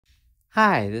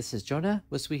Hi, this is Jonah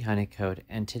with Sweet Honey Code,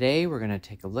 and today we're going to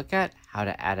take a look at how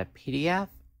to add a PDF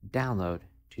download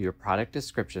to your product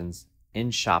descriptions in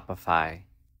Shopify.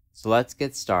 So let's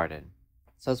get started.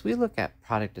 So as we look at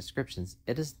product descriptions,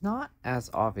 it is not as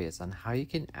obvious on how you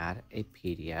can add a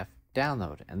PDF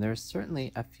download, and there's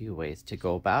certainly a few ways to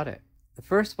go about it. The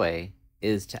first way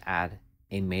is to add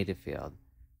a meta field.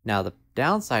 Now the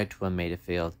downside to a meta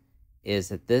field is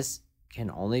that this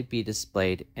can only be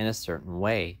displayed in a certain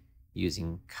way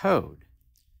using code.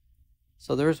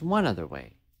 So there's one other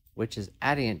way, which is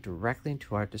adding it directly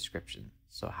into our description.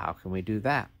 So how can we do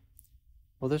that?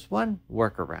 Well, there's one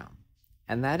workaround,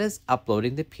 and that is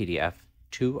uploading the PDF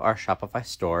to our Shopify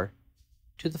store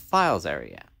to the files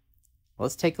area.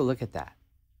 Let's take a look at that.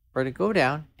 We're going to go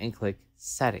down and click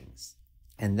Settings,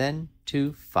 and then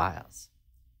to Files.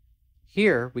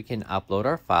 Here we can upload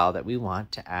our file that we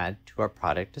want to add to our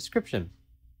product description.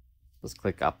 Let's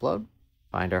click Upload.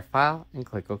 Find our file and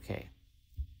click OK.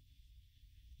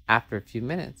 After a few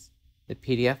minutes, the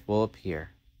PDF will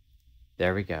appear.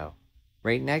 There we go.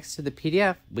 Right next to the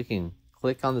PDF, we can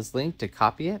click on this link to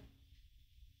copy it,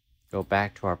 go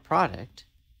back to our product,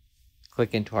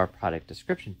 click into our product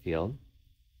description field,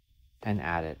 and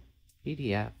add it.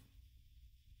 PDF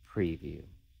Preview.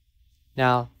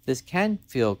 Now, this can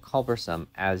feel cumbersome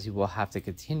as you will have to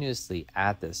continuously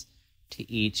add this to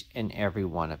each and every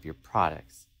one of your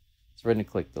products. So we're going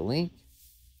to click the link,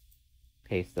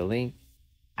 paste the link,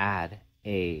 add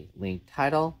a link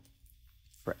title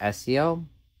for SEO,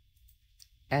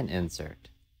 and insert.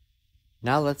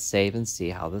 Now let's save and see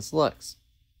how this looks,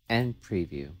 and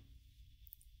preview.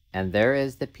 And there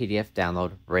is the PDF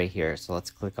download right here. So let's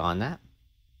click on that.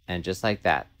 And just like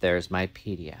that, there's my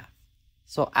PDF.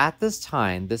 So at this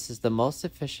time, this is the most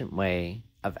efficient way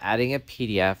of adding a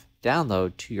PDF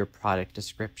download to your product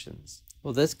descriptions.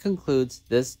 Well, this concludes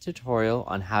this tutorial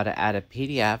on how to add a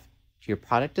PDF to your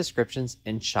product descriptions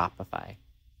in Shopify.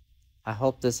 I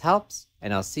hope this helps,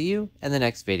 and I'll see you in the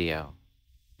next video.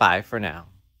 Bye for now.